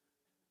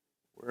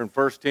We're in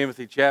 1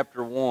 Timothy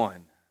chapter 1.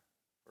 1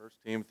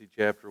 Timothy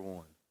chapter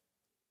 1.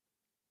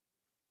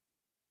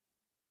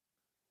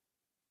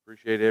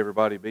 Appreciate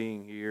everybody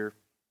being here.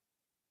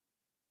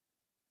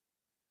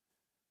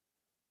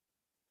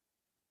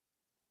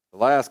 The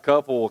last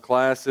couple of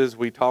classes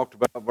we talked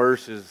about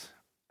verses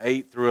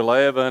 8 through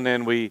 11,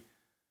 and we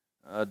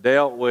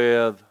dealt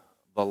with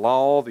the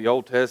law, the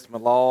Old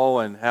Testament law,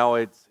 and how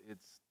it's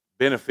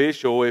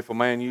beneficial if a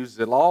man uses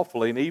it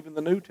lawfully, and even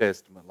the New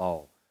Testament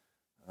law.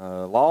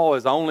 Law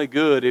is only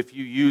good if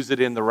you use it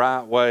in the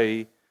right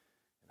way.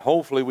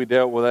 Hopefully we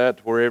dealt with that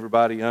to where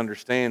everybody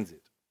understands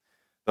it.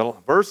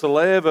 Verse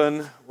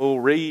 11 we'll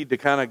read to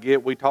kind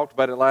of we talked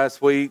about it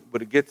last week,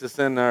 but it gets us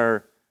in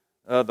our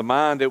the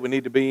mind that we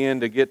need to be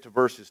in to get to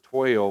verses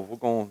 12. We're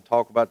going to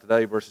talk about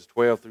today verses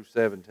 12 through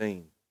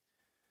 17.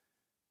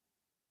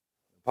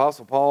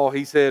 Apostle Paul,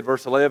 he said,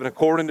 verse 11,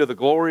 according to the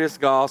glorious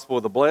gospel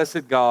of the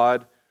blessed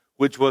God,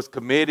 which was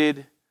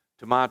committed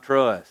to my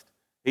trust.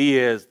 He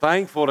is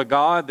thankful to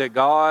God that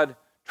God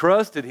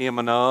trusted him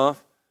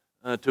enough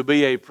to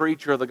be a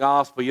preacher of the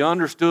gospel. He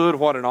understood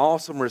what an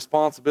awesome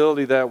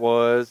responsibility that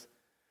was.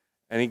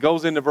 And he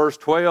goes into verse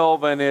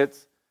 12, and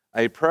it's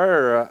a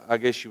prayer, I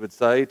guess you would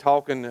say,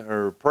 talking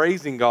or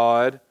praising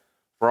God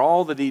for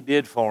all that he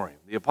did for him.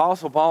 The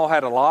Apostle Paul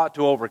had a lot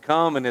to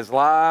overcome in his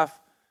life.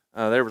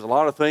 There was a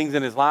lot of things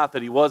in his life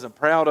that he wasn't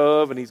proud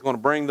of, and he's going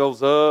to bring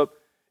those up.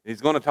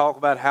 He's going to talk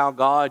about how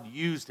God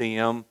used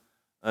him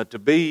to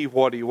be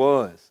what he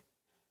was.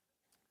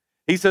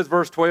 He says,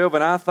 verse 12,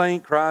 and I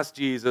thank Christ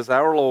Jesus,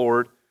 our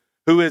Lord,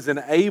 who has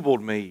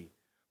enabled me,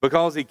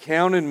 because he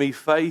counted me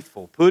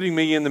faithful, putting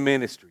me in the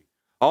ministry.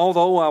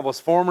 Although I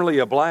was formerly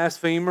a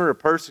blasphemer, a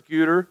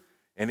persecutor,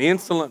 an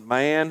insolent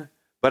man,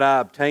 but I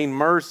obtained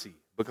mercy,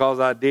 because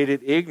I did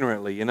it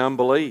ignorantly in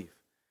unbelief.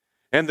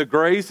 And the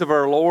grace of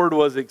our Lord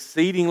was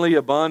exceedingly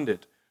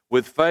abundant,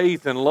 with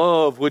faith and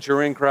love which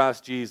are in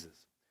Christ Jesus.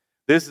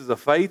 This is a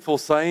faithful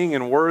saying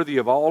and worthy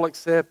of all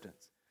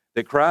acceptance,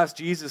 that Christ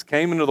Jesus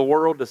came into the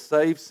world to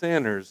save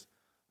sinners,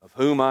 of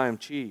whom I am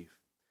chief.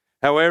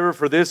 However,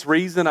 for this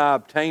reason I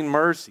obtained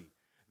mercy,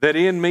 that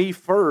in me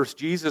first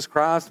Jesus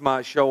Christ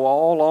might show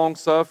all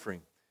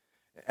long-suffering,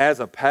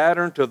 as a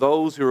pattern to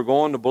those who are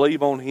going to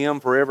believe on him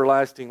for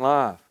everlasting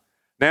life.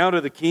 Now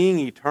to the King,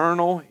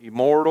 eternal,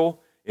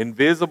 immortal,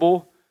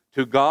 invisible,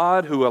 to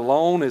God who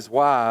alone is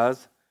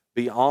wise,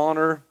 be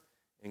honor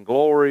and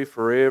glory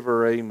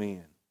forever.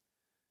 Amen.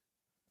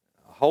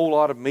 A whole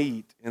lot of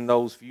meat in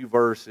those few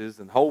verses,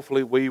 and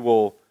hopefully we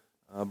will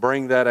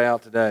bring that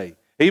out today.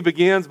 He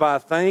begins by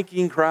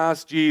thanking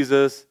Christ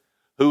Jesus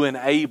who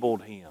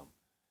enabled him.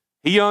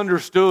 He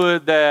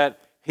understood that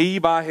he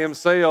by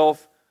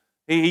himself,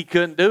 he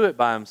couldn't do it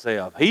by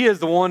himself. He is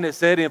the one that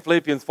said in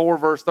Philippians 4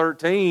 verse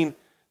 13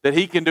 that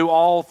he can do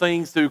all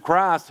things through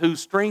Christ who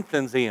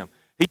strengthens him.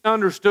 He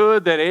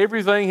understood that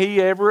everything he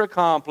ever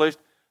accomplished,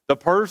 the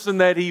person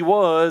that he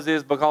was,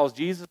 is because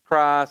Jesus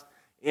Christ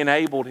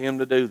enabled him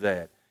to do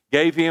that.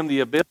 Gave him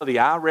the ability.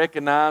 I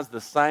recognize the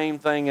same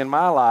thing in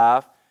my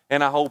life,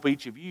 and I hope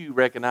each of you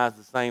recognize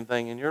the same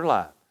thing in your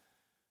life.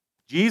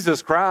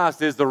 Jesus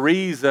Christ is the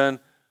reason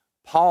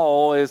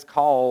Paul is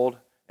called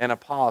an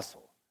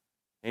apostle.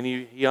 And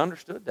he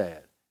understood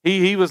that.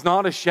 He was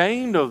not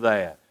ashamed of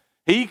that.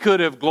 He could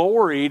have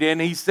gloried,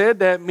 and he said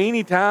that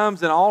many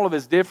times in all of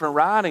his different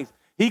writings.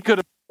 He could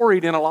have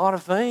gloried in a lot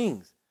of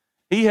things.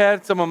 He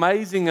had some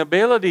amazing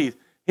abilities.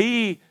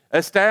 He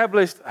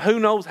established who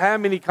knows how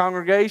many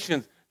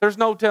congregations. There's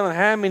no telling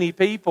how many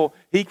people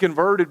he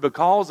converted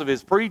because of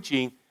his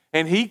preaching,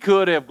 and he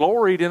could have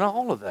gloried in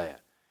all of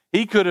that.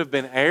 He could have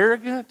been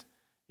arrogant.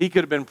 He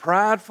could have been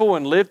prideful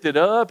and lifted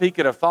up. He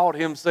could have thought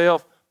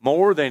himself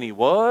more than he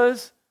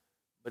was,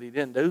 but he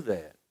didn't do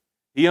that.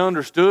 He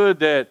understood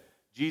that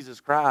Jesus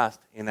Christ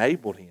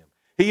enabled him.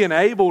 He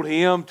enabled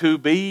him to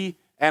be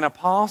an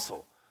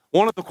apostle.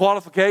 One of the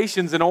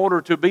qualifications in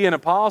order to be an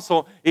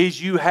apostle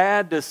is you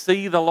had to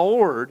see the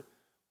Lord.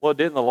 Well,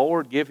 didn't the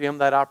Lord give him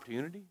that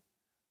opportunity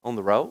on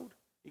the road?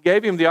 He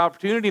gave him the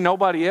opportunity.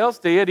 Nobody else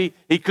did.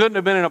 He couldn't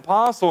have been an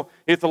apostle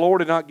if the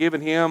Lord had not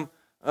given him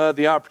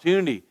the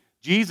opportunity.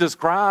 Jesus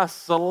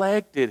Christ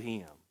selected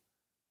him.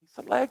 He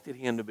selected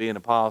him to be an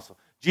apostle.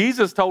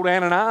 Jesus told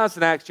Ananias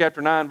in Acts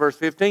chapter 9, verse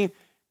 15,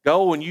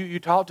 go and you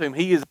talk to him.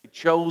 He is a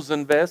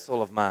chosen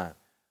vessel of mine.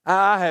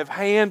 I have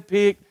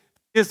handpicked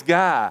this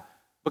guy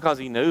because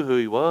he knew who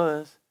he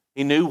was.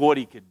 He knew what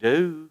he could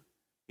do.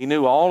 He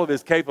knew all of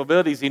his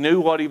capabilities. He knew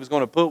what he was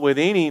going to put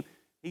within him.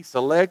 He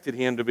selected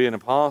him to be an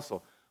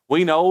apostle.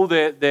 We know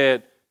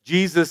that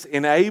Jesus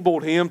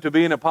enabled him to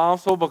be an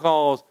apostle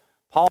because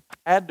Paul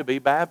had to be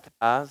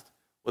baptized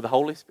with the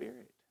Holy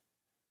Spirit.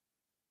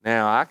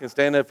 Now, I can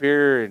stand up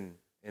here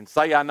and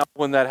say I know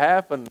when that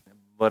happened,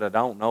 but I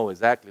don't know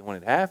exactly when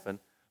it happened.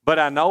 But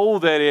I know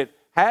that it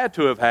had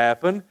to have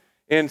happened.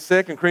 In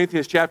 2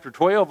 Corinthians chapter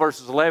 12,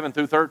 verses 11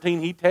 through 13,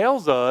 he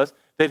tells us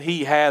that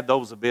he had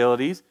those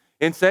abilities.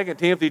 In 2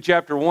 Timothy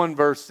chapter 1,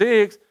 verse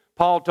 6,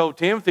 Paul told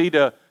Timothy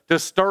to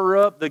stir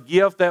up the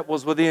gift that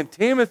was within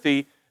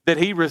Timothy that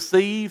he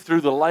received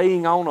through the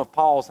laying on of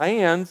Paul's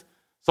hands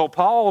So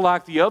Paul,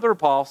 like the other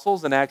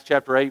apostles in Acts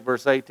chapter 8,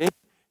 verse 18,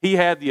 he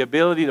had the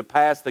ability to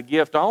pass the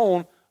gift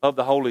on of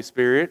the Holy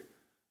Spirit.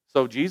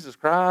 So Jesus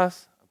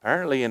Christ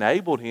apparently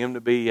enabled him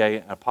to be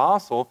an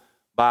apostle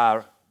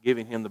by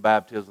giving him the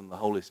baptism of the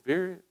Holy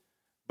Spirit.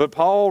 But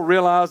Paul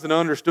realized and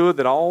understood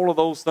that all of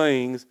those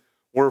things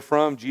were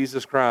from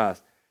Jesus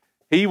Christ.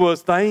 He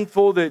was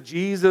thankful that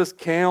Jesus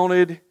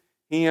counted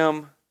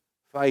him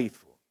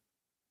faithful.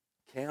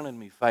 Counted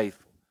me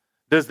faithful.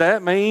 Does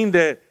that mean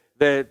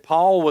that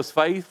Paul was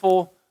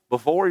faithful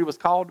before he was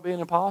called to be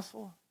an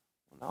apostle?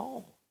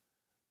 No.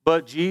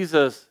 But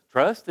Jesus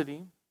trusted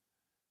him.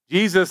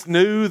 Jesus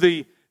knew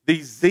the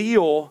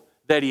zeal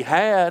that he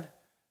had.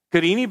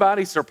 Could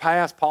anybody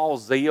surpass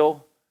Paul's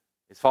zeal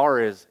as far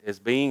as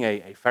being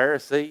a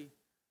Pharisee,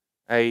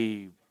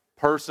 a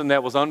person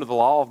that was under the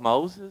law of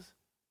Moses?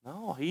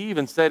 No, he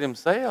even said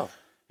himself.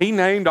 He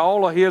named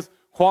all of his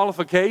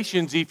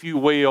qualifications, if you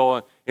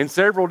will, in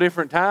several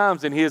different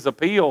times in his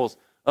appeals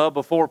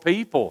before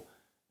people.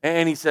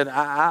 And he said,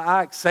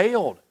 I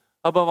excelled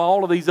above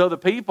all of these other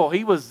people.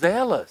 He was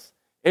zealous.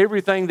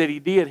 Everything that he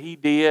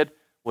did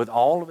with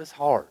all of his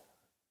heart.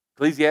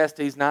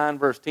 Ecclesiastes 9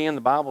 verse 10,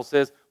 the Bible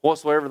says,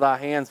 whatsoever thy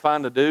hands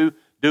find to do,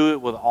 do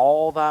it with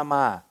all thy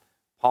might.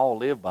 Paul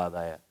lived by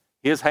that.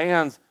 His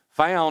hands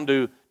found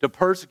to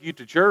persecute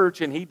the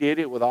church, and he did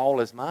it with all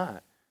his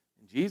might.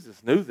 And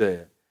Jesus knew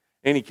that.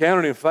 And he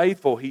counted him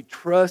faithful. He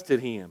trusted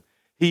him.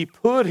 He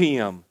put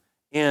him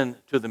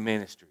into the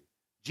ministry.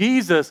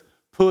 Jesus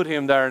put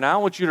him there. And I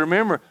want you to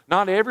remember,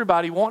 not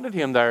everybody wanted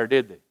him there,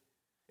 did they?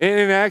 And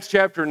in Acts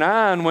chapter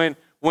 9,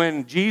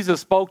 when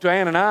Jesus spoke to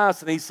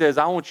Ananias and he says,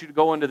 I want you to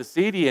go into the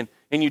city and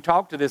you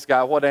talk to this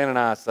guy, what did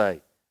Ananias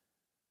say?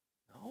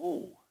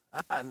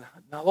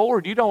 No,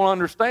 Lord, you don't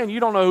understand. You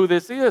don't know who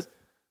this is.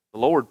 The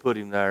Lord put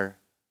him there.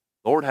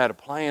 The Lord had a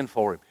plan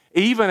for him.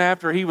 Even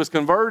after he was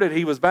converted,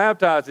 he was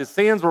baptized, his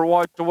sins were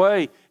washed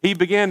away, he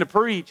began to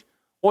preach.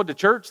 What did the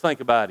church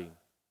think about him?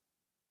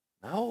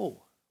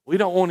 No, we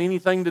don't want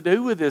anything to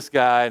do with this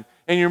guy.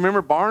 And you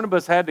remember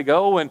Barnabas had to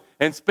go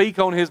and speak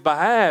on his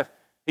behalf.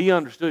 He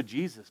understood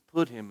Jesus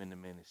put him in the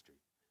ministry.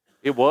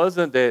 It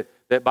wasn't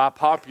that by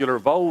popular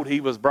vote he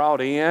was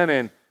brought in.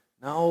 And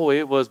no,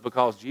 it was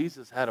because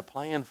Jesus had a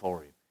plan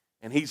for him.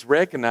 And he's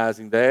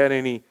recognizing that,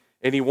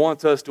 and he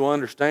wants us to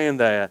understand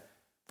that.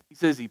 He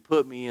says he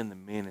put me in the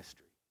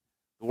ministry.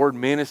 The word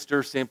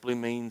minister simply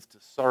means to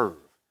serve.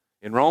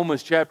 In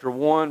Romans chapter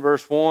 1,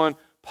 verse 1,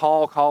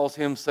 Paul calls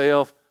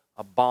himself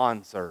a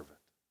bondservant.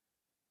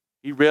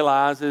 He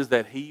realizes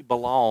that he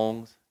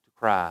belongs to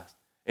Christ.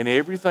 And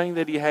everything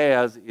that he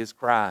has is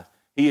Christ.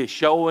 He is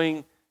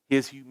showing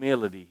his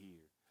humility here.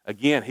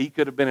 Again, he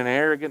could have been an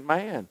arrogant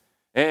man.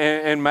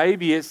 And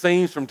maybe it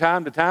seems from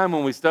time to time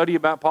when we study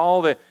about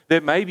Paul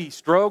that maybe he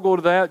struggled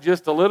with that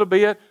just a little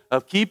bit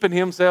of keeping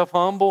himself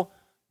humble.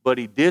 But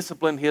he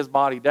disciplined his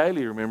body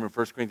daily. Remember in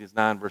 1 Corinthians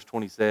 9, verse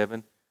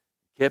 27,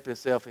 kept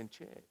himself in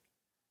check.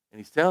 And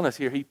he's telling us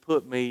here, he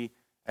put me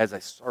as a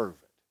servant.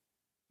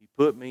 He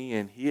put me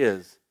in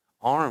his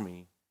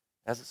army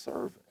as a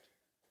servant.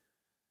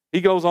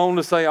 He goes on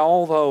to say,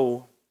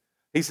 although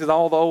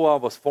I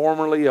was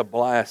formerly a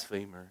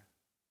blasphemer.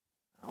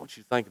 I want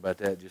you to think about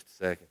that just a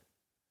second.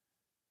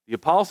 The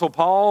Apostle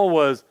Paul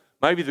was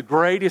maybe the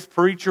greatest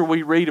preacher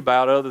we read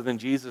about other than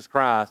Jesus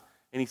Christ.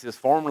 And he says,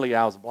 formerly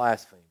I was a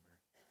blasphemer.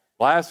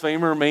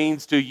 Blasphemer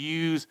means to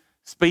use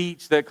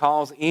speech that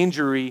causes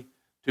injury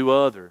to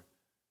others.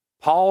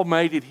 Paul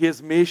made it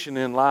his mission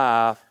in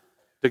life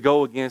to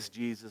go against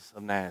Jesus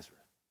of Nazareth.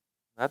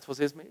 That was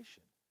his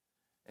mission.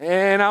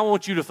 And I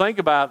want you to think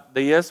about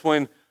this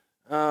when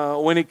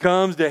it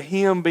comes to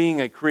him being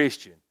a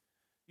Christian.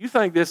 You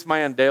think this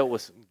man dealt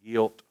with some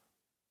guilt?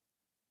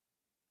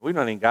 We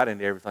don't even got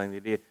into everything they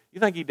did.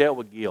 You think he dealt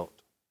with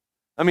guilt?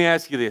 Let me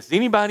ask you this.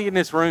 Anybody in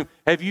this room,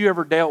 have you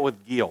ever dealt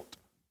with guilt?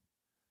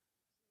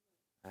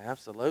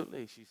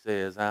 Absolutely, she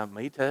says.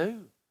 Me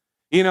too.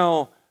 You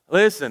know,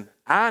 listen,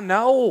 I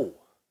know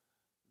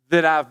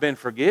that I've been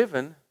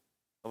forgiven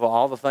of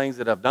all the things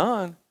that I've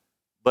done,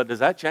 but does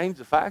that change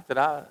the fact that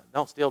I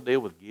don't still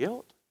deal with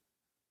guilt?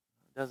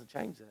 It doesn't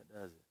change that,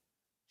 does it?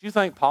 Do you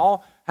think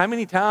Paul, how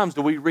many times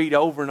do we read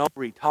over and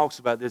over he talks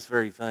about this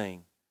very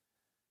thing?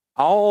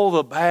 All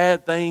the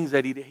bad things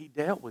that he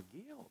dealt with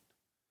guilt.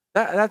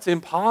 That's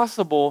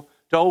impossible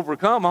to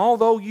overcome,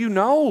 although you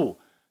know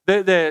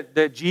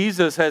that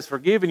Jesus has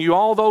forgiven you,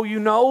 although you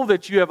know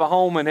that you have a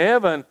home in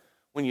heaven.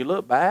 When you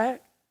look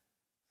back,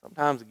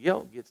 sometimes the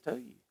guilt gets to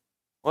you.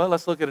 Well,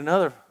 let's look at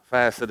another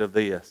facet of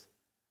this.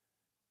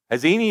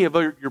 Has any of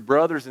your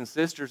brothers and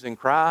sisters in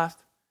Christ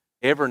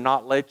ever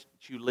not let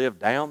you live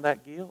down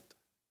that guilt?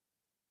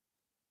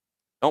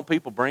 Don't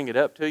people bring it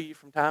up to you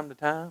from time to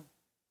time?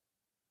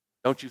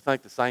 Don't you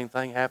think the same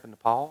thing happened to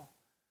Paul?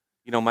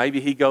 You know,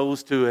 maybe he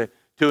goes to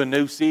a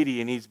new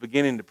city and he's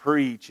beginning to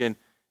preach, and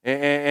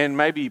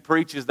maybe he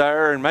preaches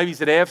there, and maybe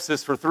he's at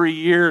Ephesus for 3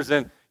 years,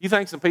 and you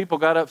think some people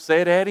got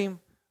upset at him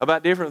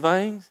about different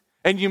things?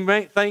 And you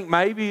may think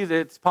maybe that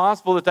it's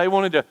possible that they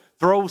wanted to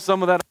throw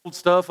some of that old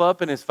stuff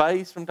up in his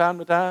face from time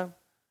to time?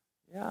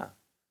 Yeah.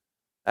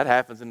 That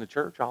happens in the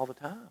church all the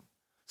time.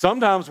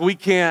 Sometimes we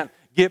can't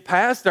get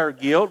past our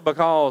guilt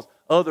because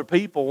other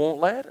people won't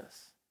let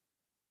us.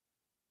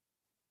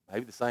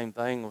 Maybe the same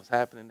thing was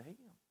happening to him.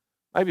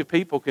 Maybe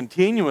people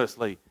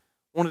continuously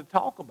wanted to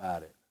talk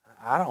about it.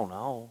 I don't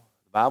know.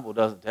 The Bible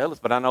doesn't tell us,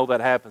 but I know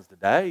that happens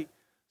today.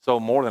 So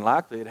more than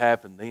likely it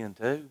happened then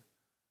too.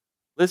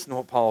 Listen to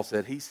what Paul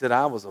said. He said,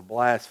 I was a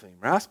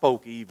blasphemer. I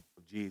spoke evil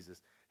of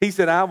Jesus. He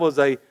said, I was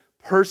a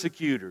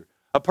persecutor.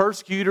 A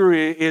persecutor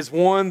is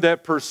one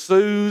that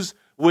pursues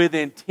with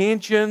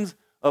intentions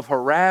of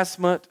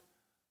harassment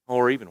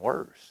or even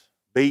worse,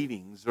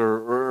 beatings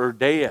or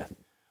death.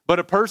 But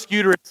a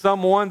persecutor is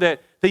someone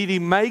that he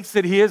makes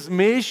it his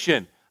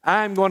mission.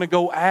 I'm going to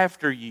go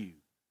after you.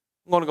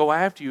 I'm going to go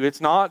after you.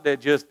 It's not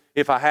that just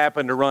if I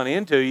happen to run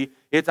into you.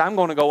 It's I'm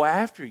going to go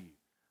after you.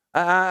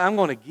 I'm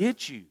going to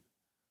get you.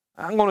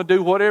 I'm going to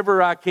do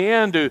whatever I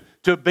can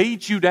to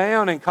beat you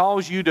down and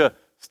cause you to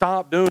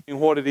stop doing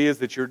what it is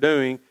that you're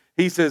doing.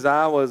 He says,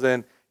 I was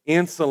an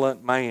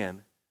insolent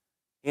man.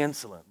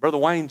 Insolent. Brother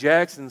Wayne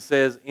Jackson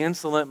says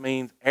insolent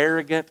means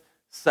arrogant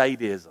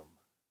sadism.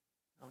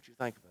 Don't you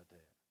think about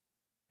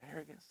that?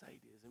 Arrogant sadism.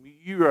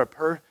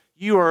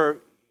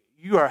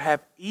 You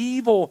have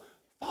evil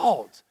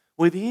thoughts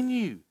within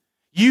you.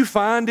 You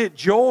find it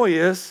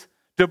joyous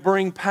to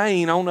bring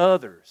pain on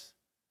others.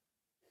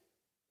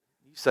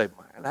 You say,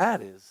 man,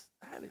 that is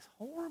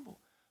horrible.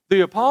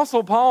 The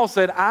Apostle Paul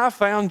said, I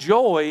found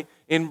joy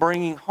in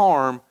bringing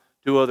harm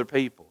to other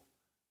people.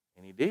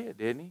 And he did,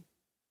 didn't he?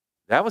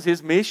 That was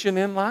his mission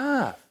in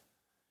life.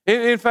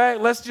 In fact,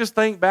 let's just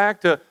think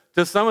back to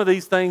some of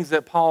these things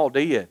that Paul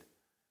did.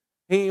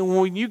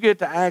 When you get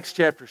to Acts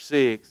chapter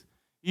 6,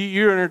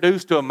 you're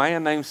introduced to a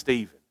man named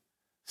Stephen.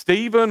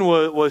 Stephen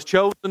was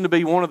chosen to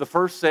be one of the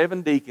first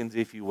 7 deacons,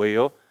 if you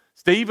will.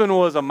 Stephen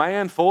was a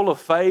man full of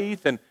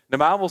faith, and the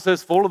Bible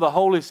says full of the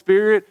Holy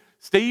Spirit.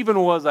 Stephen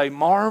was a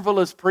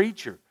marvelous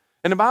preacher.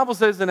 And the Bible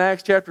says in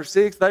Acts chapter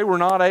 6, they were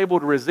not able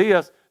to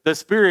resist the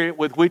Spirit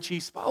with which he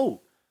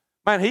spoke.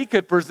 Man, he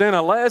could present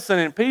a lesson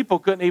and people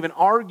couldn't even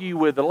argue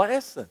with the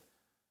lesson.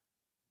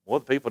 Well,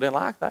 the people didn't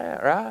like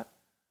that, right?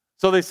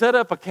 So they set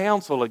up a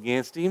council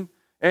against him.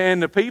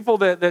 And the people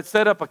that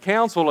set up a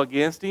council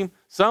against him,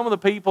 some of the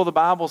people, the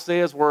Bible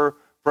says, were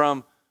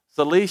from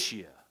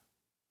Cilicia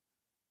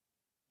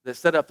that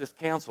set up this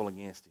council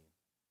against him.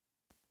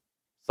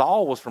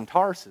 Saul was from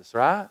Tarsus,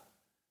 right?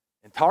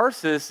 And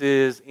Tarsus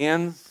is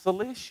in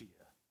Cilicia.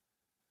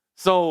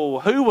 So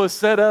who was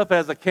set up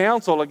as a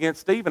council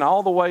against Stephen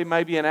all the way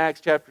maybe in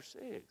Acts chapter 6?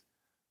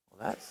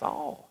 Well, that's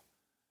Saul.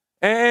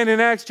 And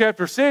in Acts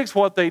chapter 6,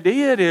 what they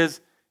did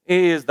is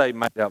they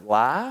made up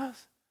lies.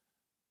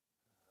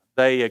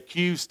 They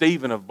accused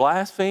Stephen of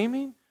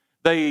blaspheming.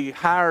 They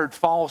hired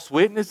false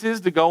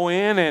witnesses to go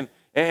in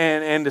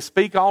and to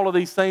speak all of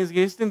these things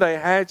against him. They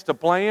hatched a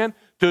plan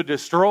to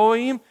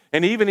destroy him.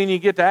 And even when you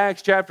get to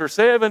Acts chapter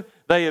 7,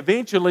 they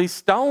eventually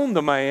stoned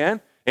the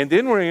man. And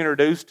then we're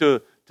introduced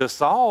to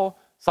Saul.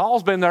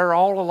 Saul's been there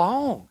all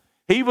along.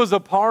 He was a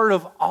part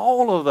of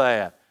all of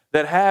that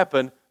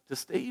happened to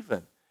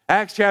Stephen.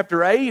 Acts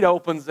chapter 8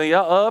 opens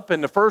up,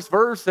 and the first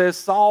verse says,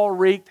 Saul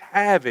wreaked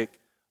havoc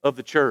of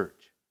the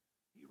church.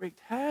 He wreaked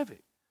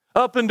havoc.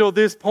 Up until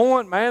this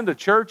point, man, the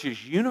church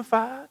is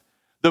unified.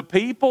 The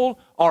people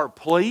are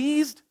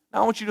pleased.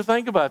 Now I want you to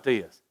think about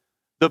this.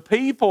 The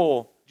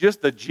people,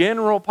 just the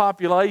general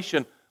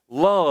population,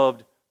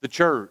 loved the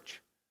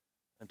church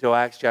until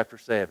Acts chapter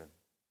 7.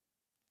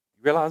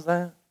 You realize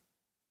that?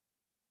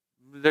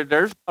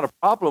 There's not a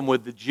problem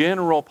with the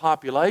general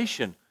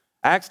population.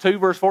 Acts 2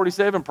 verse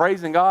 47,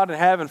 praising God and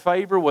having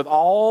favor with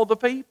all the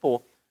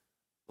people.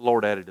 The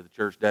Lord added to the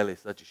church daily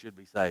such as should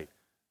be saved.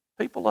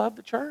 People love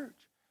the church.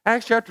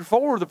 Acts chapter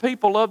 4, the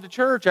people love the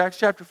church. Acts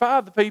chapter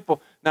 5, the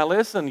people. Now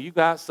listen, you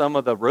got some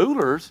of the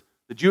rulers,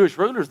 the Jewish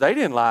rulers, they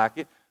didn't like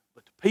it,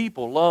 but the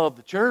people loved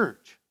the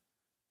church.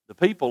 The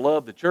people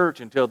loved the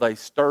church until they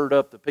stirred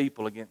up the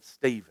people against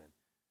Stephen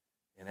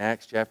in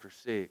Acts chapter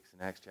 6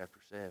 and Acts chapter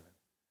 7.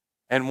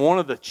 And one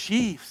of the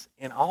chiefs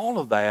in all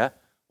of that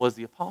was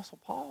the Apostle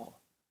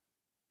Paul.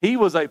 He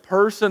was a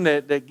person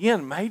that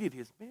again, made it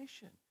his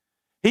mission.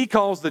 He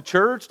caused the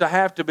church to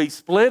have to be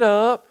split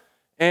up,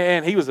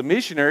 and he was a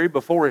missionary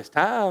before his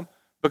time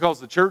because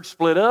the church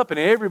split up and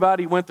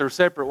everybody went their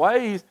separate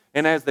ways,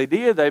 and as they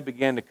did, they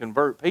began to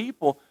convert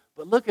people.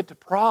 But look at the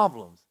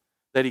problems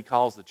that he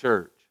caused the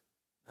church.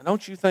 Now,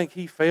 don't you think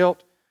he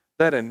felt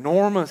that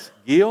enormous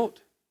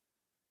guilt?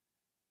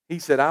 He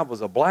said, I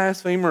was a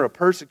blasphemer, a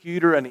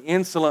persecutor, an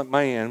insolent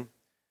man.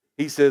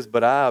 He says,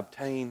 but I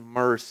obtained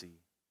mercy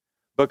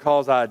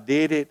because I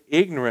did it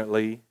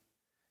ignorantly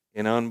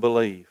in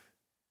unbelief.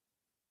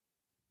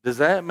 Does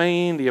that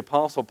mean the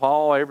Apostle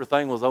Paul,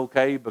 everything was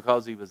okay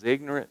because he was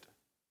ignorant?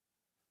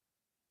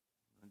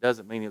 It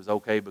doesn't mean it was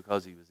okay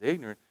because he was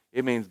ignorant.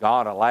 It means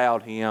God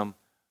allowed him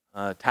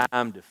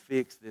time to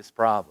fix this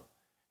problem.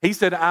 He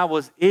said, I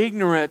was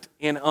ignorant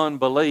in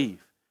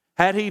unbelief.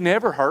 Had he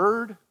never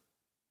heard?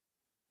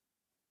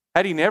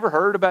 Had he never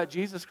heard about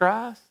Jesus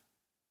Christ?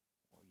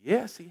 Well,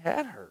 yes, he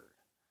had heard.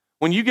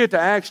 When you get to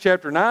Acts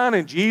chapter 9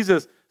 and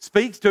Jesus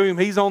speaks to him,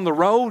 he's on the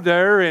road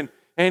there, and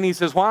he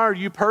says, why are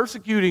you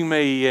persecuting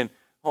me? And,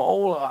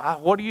 who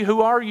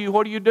are you?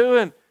 What are you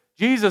doing?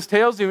 Jesus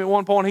tells him at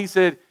one point, he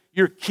said,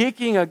 you're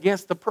kicking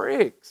against the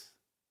pricks.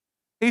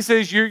 He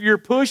says, you're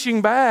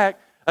pushing back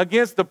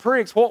against the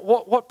pricks.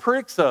 What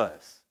pricks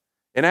us?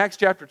 In Acts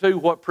chapter 2,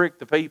 what pricked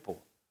the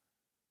people?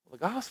 Well,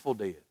 the gospel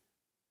did.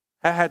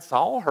 Had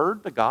Saul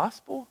heard the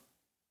gospel?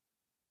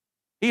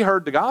 He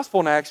heard the gospel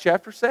in Acts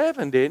chapter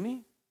 7, didn't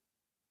he?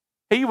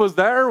 He was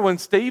there when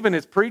Stephen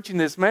is preaching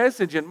this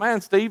message, and man,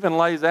 Stephen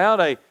lays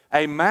out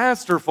a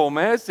masterful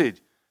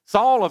message.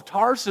 Saul of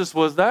Tarsus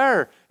was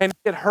there, and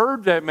he had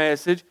heard that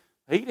message.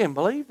 He didn't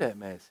believe that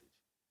message.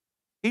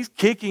 He's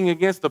kicking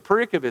against the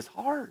prick of his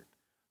heart.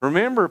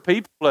 Remember,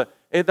 people,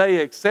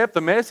 they accept the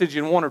message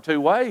in one or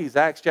two ways.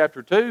 Acts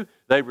chapter 2,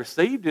 they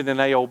received it and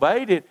they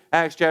obeyed it.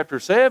 Acts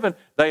chapter 7,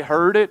 they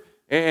heard it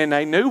and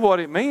they knew what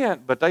it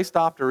meant, but they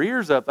stopped their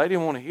ears up. They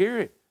didn't want to hear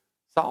it.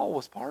 Saul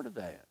was part of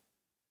that.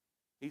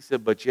 He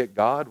said, but yet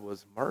God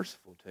was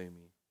merciful to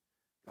me.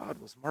 God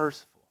was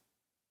merciful.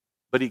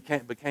 But he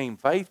became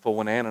faithful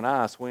when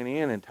Ananias went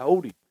in and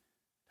told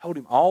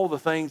him all the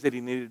things that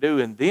he needed to do.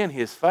 And then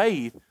his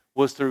faith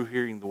was through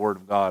hearing the word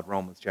of God,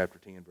 Romans chapter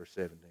 10, verse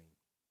 17.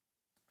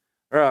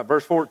 All right,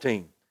 verse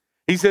 14.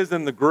 He says,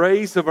 and the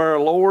grace of our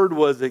Lord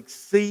was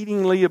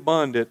exceedingly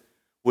abundant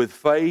with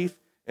faith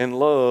and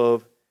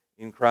love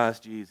in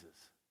Christ Jesus.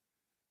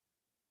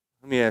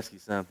 Let me ask you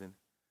something.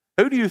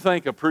 Who do you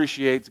think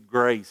appreciates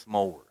grace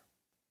more?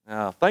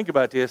 Now, think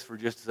about this for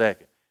just a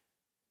second.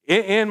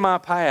 In my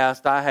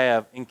past, I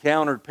have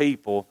encountered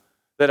people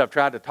that I've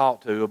tried to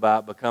talk to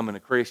about becoming a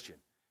Christian.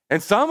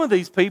 And some of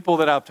these people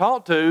that I've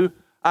talked to,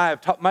 I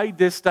have made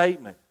this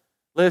statement.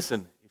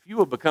 Listen, if you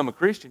will become a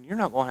Christian, you're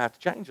not going to have to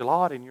change a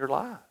lot in your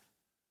life.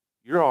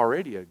 You're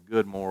already a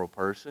good moral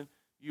person.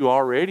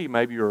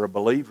 Maybe you're a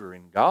believer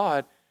in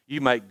God.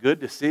 You make good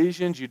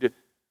decisions. You do.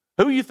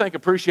 Who do you think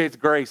appreciates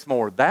grace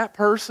more, that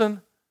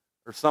person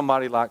or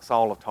somebody like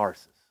Saul of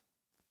Tarsus?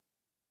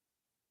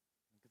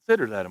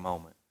 Consider that a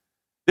moment.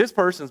 This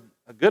person's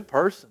a good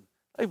person.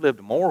 They've lived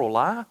a moral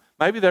life.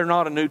 Maybe they're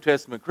not a New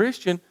Testament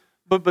Christian,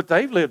 but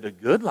they've lived a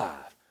good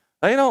life.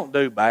 They don't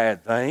do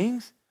bad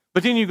things.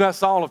 But then you've got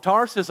Saul of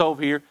Tarsus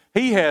over here.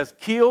 He has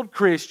killed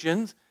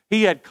Christians.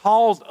 He had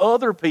caused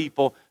other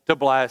people to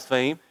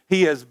blaspheme.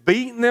 He has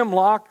beaten them,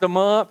 locked them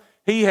up.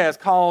 He has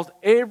caused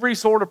every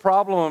sort of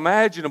problem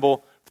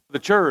imaginable for the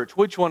church.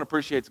 Which one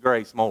appreciates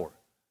grace more?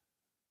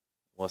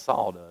 Well,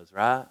 Saul does,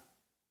 right?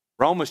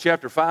 Romans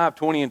chapter 5,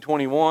 20 and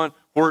 21,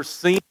 where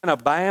sin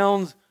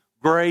abounds,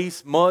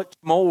 grace much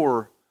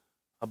more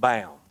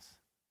abounds.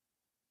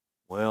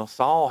 Well,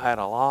 Saul had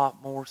a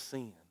lot more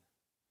sin.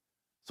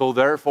 So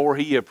therefore,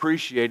 he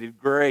appreciated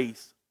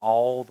grace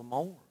all the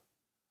more.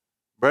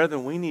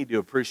 Brethren, we need to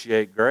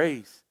appreciate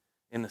grace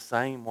in the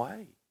same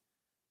way.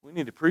 We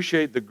need to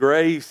appreciate the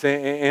grace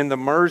and the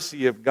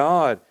mercy of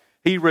God.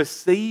 He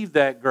received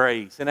that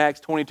grace in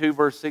Acts 22,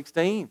 verse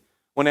 16.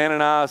 When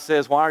Ananias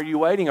says, why are you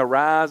waiting?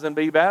 Arise and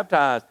be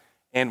baptized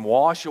and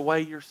wash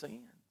away your sins.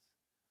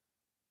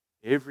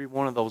 Every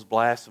one of those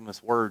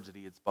blasphemous words that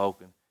he had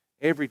spoken,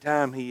 every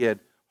time he had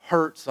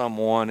hurt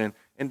someone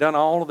and done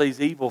all of these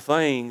evil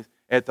things,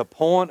 at the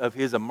point of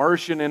his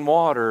immersion in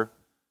water,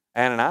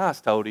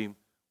 Ananias told him,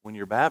 when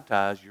you're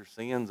baptized, your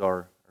sins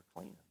are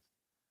cleansed.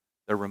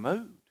 They're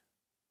removed.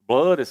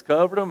 Blood has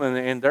covered them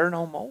and they're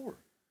no more.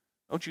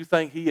 Don't you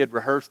think he had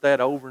rehearsed that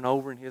over and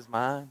over in his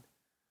mind?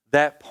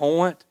 That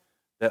point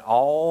that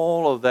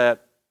all of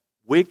that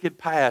wicked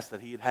past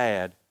that he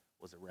had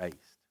was erased.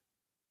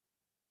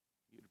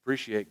 You'd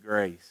appreciate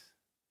grace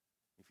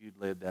if you'd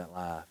lived that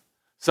life.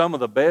 Some of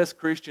the best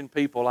Christian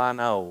people I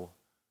know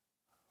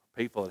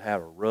are people that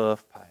have a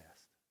rough past,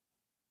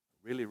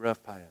 a really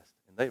rough past,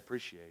 and they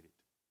appreciate it.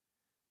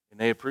 And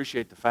they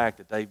appreciate the fact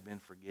that they've been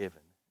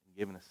forgiven and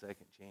given a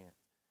second chance.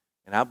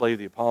 And I believe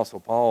the Apostle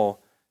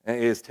Paul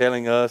is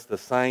telling us the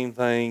same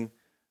thing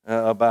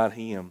about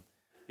him.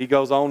 He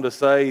goes on to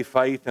say,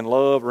 faith and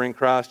love are in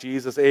Christ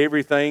Jesus.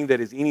 Everything that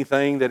is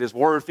anything that is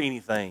worth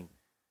anything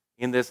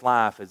in this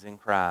life is in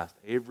Christ.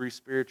 Every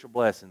spiritual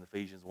blessing,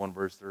 Ephesians 1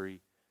 verse 3,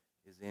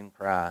 is in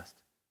Christ.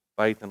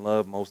 Faith and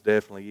love most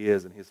definitely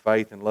is, and his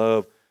faith and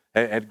love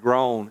had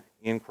grown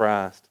in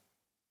Christ.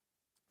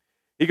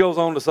 He goes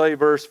on to say,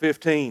 verse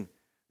 15,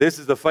 this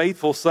is a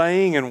faithful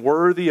saying and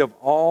worthy of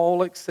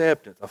all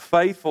acceptance. A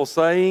faithful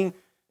saying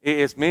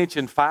is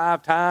mentioned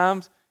 5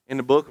 times in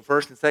the book of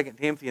 1 and 2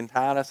 Timothy and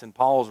Titus in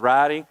Paul's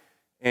writing.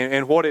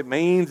 And what it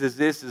means is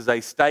this is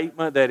a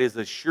statement that is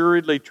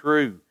assuredly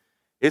true.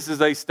 This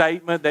is a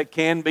statement that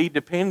can be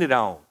depended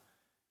on.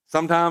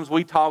 Sometimes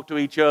we talk to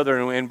each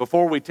other, and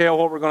before we tell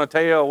what we're going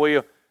to tell,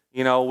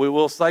 we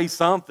will say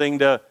something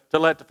to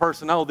let the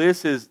person know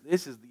this is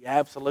the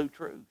absolute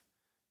truth.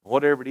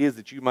 Whatever it is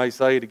that you may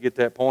say to get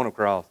that point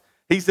across.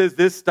 He says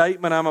this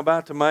statement I'm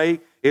about to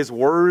make is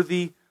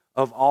worthy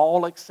of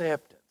all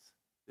acceptance.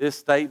 This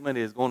statement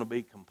is going to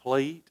be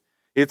complete.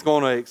 It's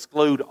going to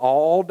exclude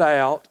all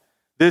doubt.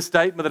 This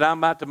statement that I'm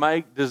about to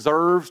make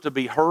deserves to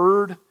be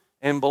heard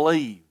and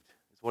believed,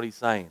 is what he's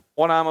saying.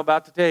 What I'm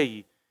about to tell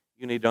you,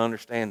 you need to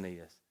understand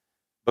this,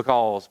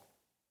 because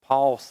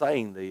Paul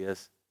saying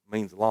this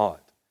means a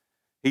lot.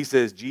 He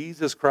says,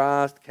 Jesus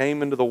Christ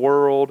came into the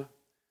world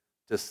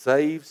to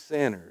save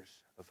sinners,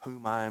 of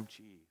whom I am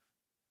chief.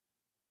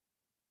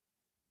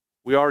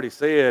 We already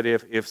said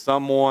if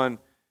someone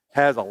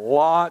has a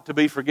lot to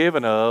be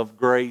forgiven of,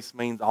 grace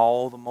means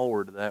all the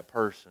more to that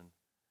person.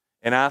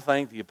 And I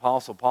think the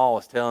Apostle Paul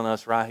is telling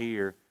us right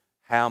here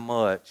how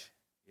much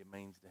it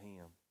means to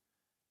him.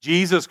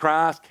 Jesus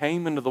Christ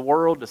came into the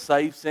world to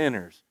save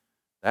sinners.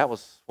 That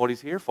was what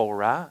he's here for,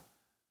 right?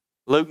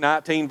 Luke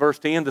 19, verse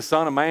 10, the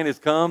Son of Man is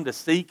come to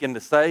seek and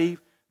to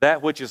save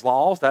that which is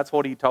lost. That's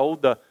what he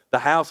told the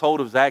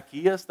household of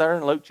Zacchaeus there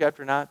in Luke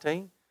chapter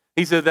 19.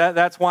 He said,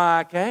 that's why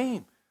I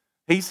came.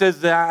 He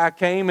says that I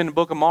came in the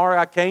book of Mark,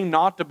 I came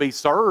not to be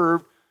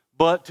served,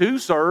 but to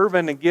serve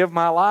and to give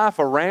my life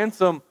a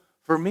ransom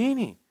for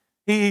many.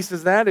 He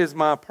says that is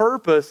my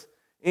purpose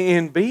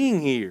in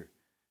being here.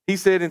 He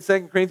said in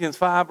 2 Corinthians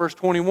 5, verse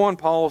 21,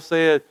 Paul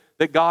said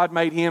that God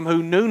made him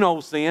who knew no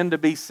sin to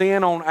be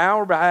sin on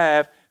our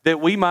behalf, that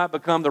we might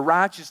become the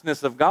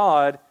righteousness of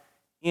God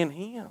in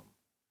him.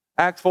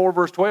 Acts 4,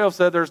 verse 12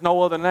 said there's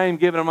no other name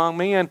given among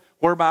men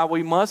whereby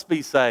we must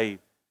be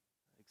saved,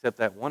 except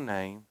that one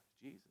name,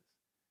 Jesus.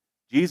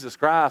 Jesus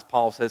Christ,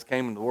 Paul says,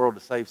 came into the world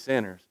to save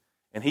sinners,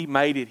 and he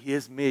made it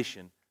his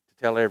mission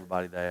to tell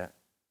everybody that.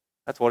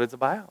 That's what it's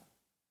about.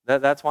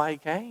 That's why he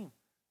came.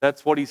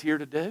 That's what he's here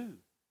to do.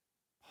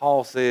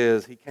 Paul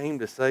says he came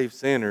to save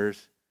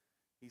sinners.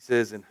 He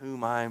says, in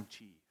whom I am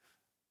chief.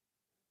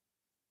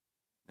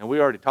 Now,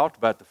 we already talked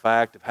about the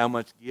fact of how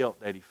much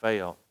guilt that he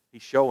felt.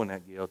 He's showing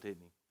that guilt, isn't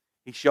he?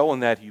 He's showing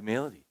that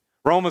humility.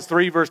 Romans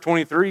 3, verse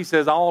 23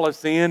 says, all have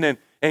sinned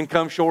and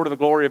come short of the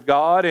glory of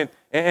God.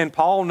 And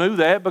Paul knew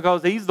that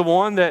because he's the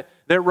one that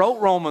wrote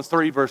Romans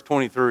 3, verse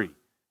 23.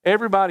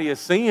 Everybody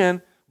has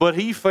sinned, but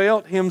he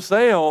felt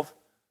himself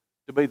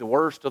to be the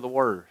worst of the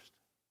worst.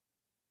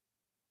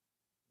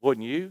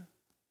 Wouldn't you?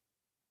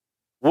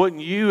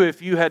 Wouldn't you,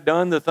 if you had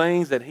done the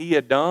things that he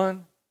had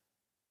done?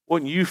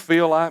 Wouldn't you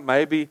feel like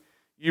maybe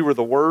you were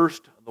the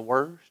worst of the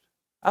worst?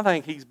 I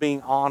think he's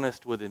being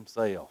honest with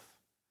himself.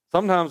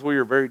 Sometimes we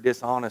are very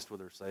dishonest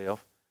with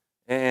ourselves,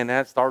 and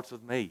that starts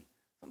with me.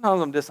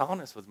 Sometimes I'm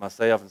dishonest with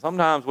myself, and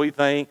sometimes we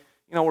think,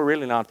 we're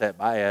really not that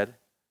bad.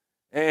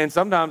 And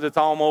sometimes it's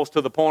almost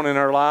to the point in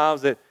our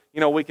lives that,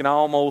 we can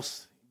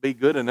almost be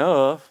good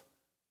enough.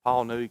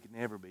 Paul knew he could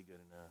never be good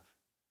enough.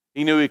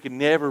 He knew he could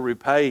never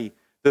repay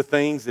the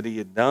things that he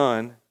had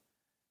done.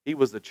 He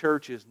was the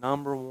church's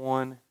number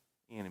one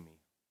enemy.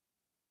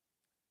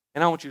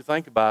 And I want you to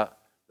think about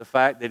the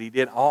fact that he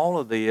did all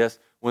of this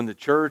when the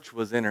church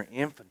was in her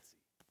infancy.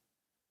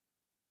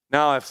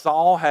 Now, if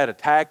Saul had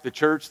attacked the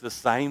church the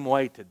same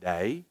way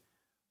today,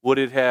 would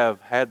it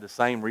have had the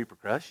same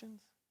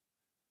repercussions?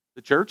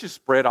 The church is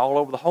spread all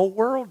over the whole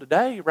world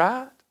today,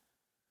 right?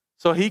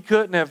 So he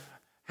couldn't have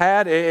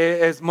had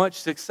as much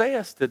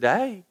success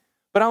today.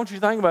 But I want you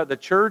to think about it. The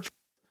church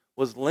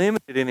was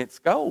limited in its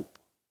scope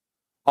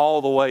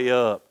all the way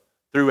up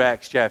through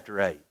Acts chapter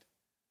 8.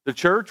 The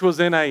church was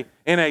in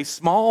a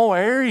small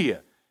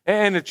area.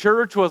 And the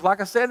church was,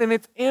 like I said, in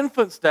its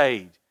infant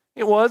stage.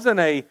 It wasn't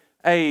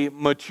a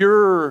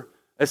mature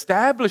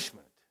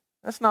establishment.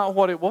 That's not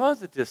what it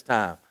was at this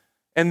time.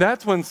 And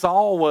that's when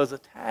Saul was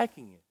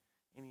attacking it.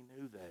 And he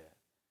knew that.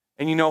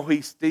 And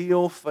he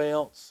still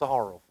felt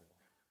sorrowful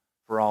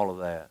for all of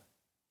that.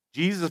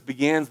 Jesus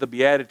begins the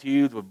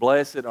Beatitudes with,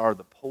 blessed are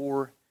the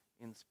poor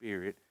in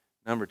spirit.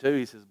 Number 2,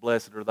 he says,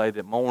 blessed are they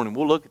that mourn. And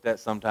we'll look at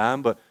that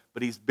sometime, but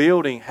he's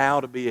building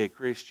how to be a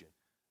Christian.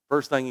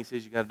 First thing he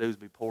says you got to do is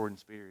be poor in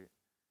spirit.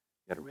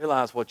 You got to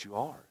realize what you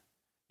are.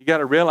 You got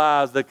to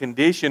realize the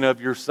condition of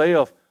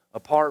yourself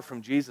apart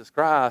from Jesus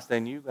Christ,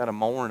 and you got to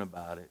mourn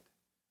about it.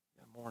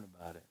 You got to mourn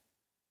about it.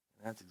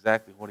 And that's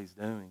exactly what he's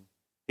doing.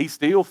 He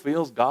still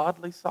feels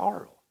godly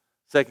sorrow.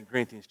 2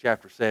 Corinthians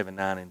chapter 7,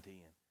 9, and 10.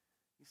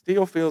 He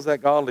still feels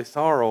that godly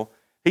sorrow.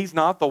 He's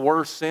not the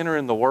worst sinner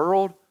in the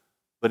world,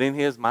 but in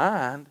his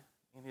mind,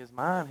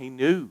 he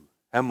knew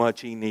how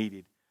much he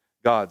needed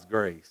God's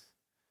grace.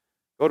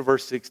 Go to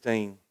verse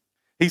 16.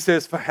 He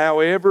says,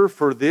 however,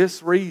 for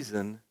this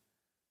reason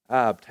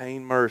I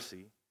obtained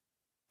mercy.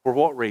 For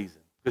what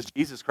reason? Because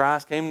Jesus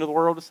Christ came into the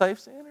world to save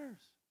sinners.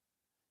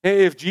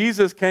 If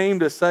Jesus came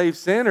to save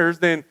sinners,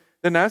 then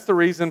that's the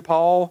reason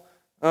Paul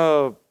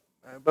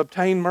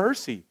obtained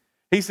mercy.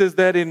 He says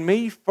that in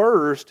me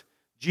first,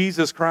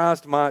 Jesus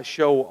Christ might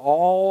show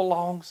all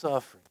long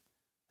suffering.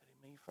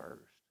 In me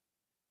first.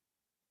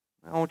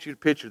 I want you to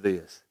picture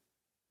this.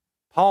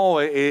 Paul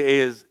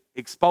is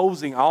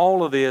exposing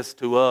all of this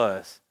to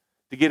us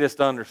to get us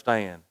to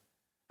understand.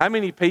 How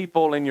many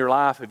people in your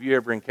life have you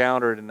ever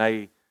encountered and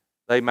they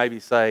maybe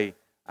say,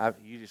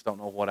 you just don't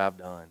know what I've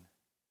done.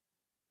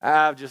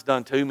 I've just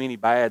done too many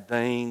bad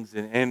things,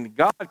 and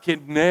God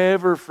can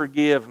never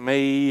forgive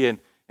me. And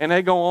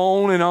they go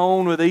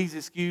on with these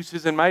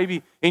excuses, and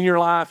maybe in your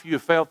life you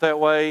have felt that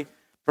way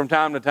from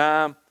time to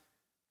time.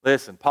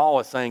 Listen, Paul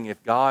is saying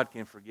if God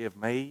can forgive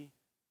me,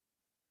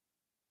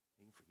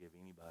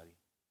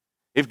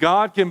 If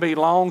God can be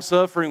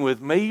long-suffering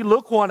with me,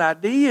 look what I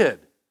did.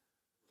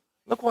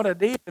 Look what I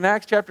did. In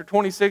Acts chapter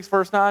 26,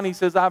 verse 9, he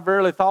says, I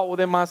verily thought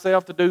within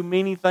myself to do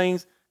many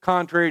things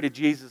contrary to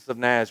Jesus of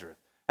Nazareth.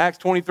 Acts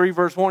 23,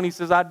 verse 1, he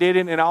says, I did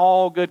it in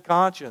all good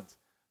conscience.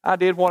 I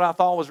did what I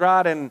thought was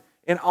right, and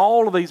in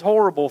all of these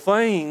horrible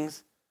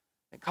things,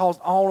 it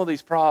caused all of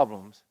these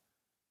problems.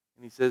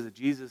 And he says that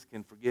Jesus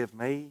can forgive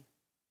me,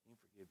 he can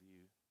forgive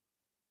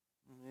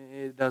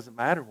you. It doesn't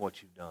matter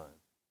what you've done.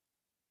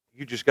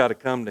 You just got to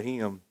come to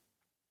him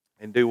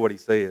and do what he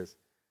says.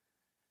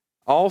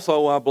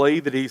 Also, I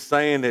believe that he's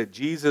saying that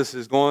Jesus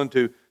is going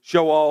to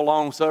show all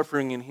long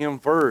suffering in him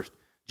first.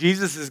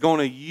 Jesus is going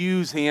to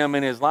use him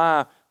in his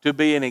life to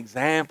be an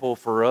example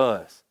for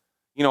us.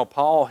 You know,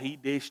 Paul, he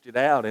dished it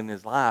out in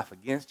his life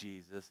against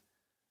Jesus,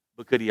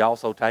 but could he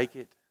also take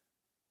it?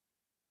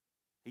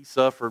 He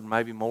suffered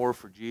maybe more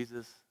for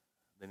Jesus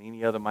than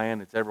any other man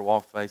that's ever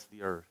walked the face of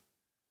the earth.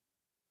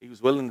 He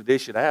was willing to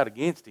dish it out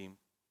against him,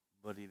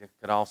 but he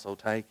could also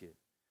take it.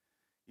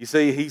 You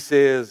see, he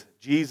says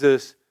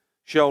Jesus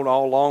showed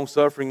all long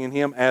suffering in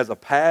him as a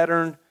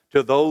pattern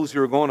to those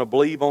who are going to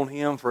believe on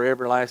him for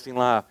everlasting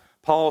life.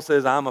 Paul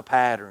says, I'm a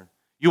pattern.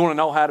 You want to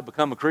know how to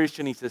become a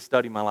Christian? He says,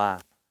 study my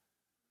life.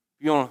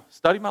 You want to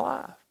study my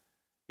life?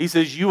 He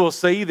says, you will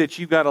see that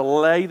you've got to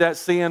lay that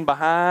sin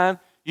behind.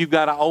 You've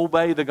got to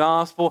obey the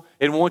gospel.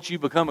 And once you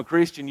become a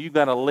Christian, you've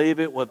got to live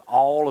it with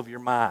all of your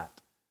might.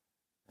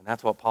 And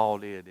that's what Paul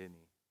did, didn't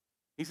he?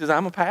 He says,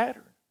 I'm a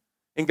pattern.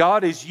 And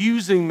God is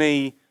using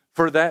me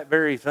for that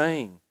very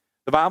thing.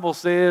 The Bible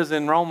says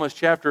in Romans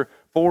chapter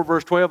 4,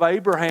 verse 12,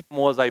 Abraham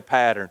was a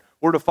pattern.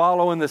 We're to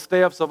follow in the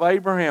steps of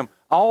Abraham.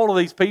 All of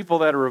these people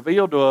that are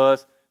revealed to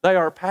us, they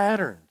are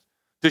patterns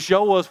to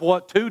show us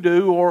what to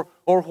do or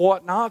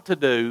what not to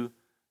do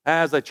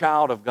as a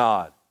child of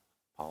God.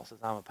 Paul says,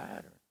 I'm a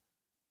pattern.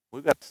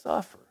 We've got to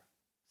suffer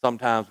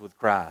sometimes with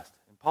Christ.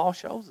 And Paul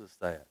shows us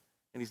that.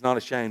 And he's not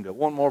ashamed of it.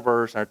 One more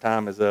verse, our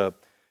time is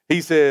up.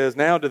 He says,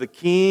 now to the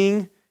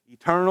King,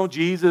 eternal,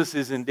 Jesus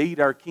is indeed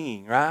our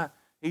King, right?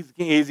 He's the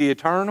King. Is he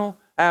eternal?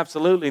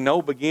 Absolutely.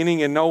 No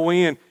beginning and no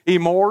end.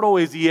 Immortal,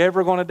 is he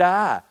ever going to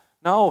die?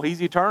 No,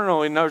 he's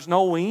eternal and there's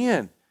no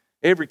end.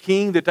 Every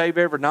king that they've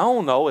ever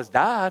known, though, has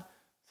died.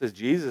 Says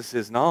Jesus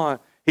is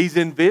not. He's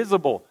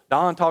invisible.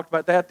 Don talked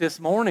about that this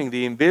morning.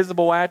 The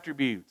invisible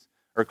attributes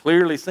are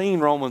clearly seen,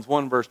 Romans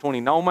 1, verse 20.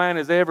 No man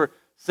has ever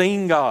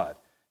seen God.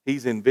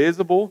 He's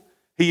invisible.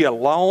 He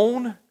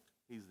alone,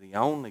 he's the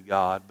only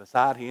God.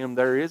 Beside him,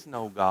 there is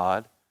no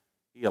God.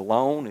 He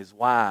alone is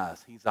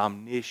wise. He's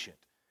omniscient.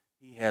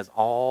 He has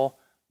all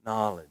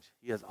knowledge.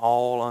 He has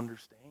all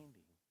understanding.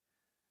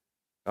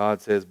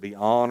 God says, be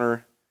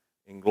honor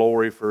and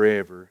glory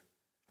forever.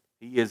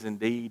 He is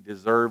indeed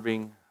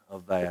deserving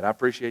of that. I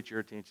appreciate your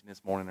attention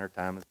this morning. Our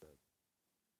time is up.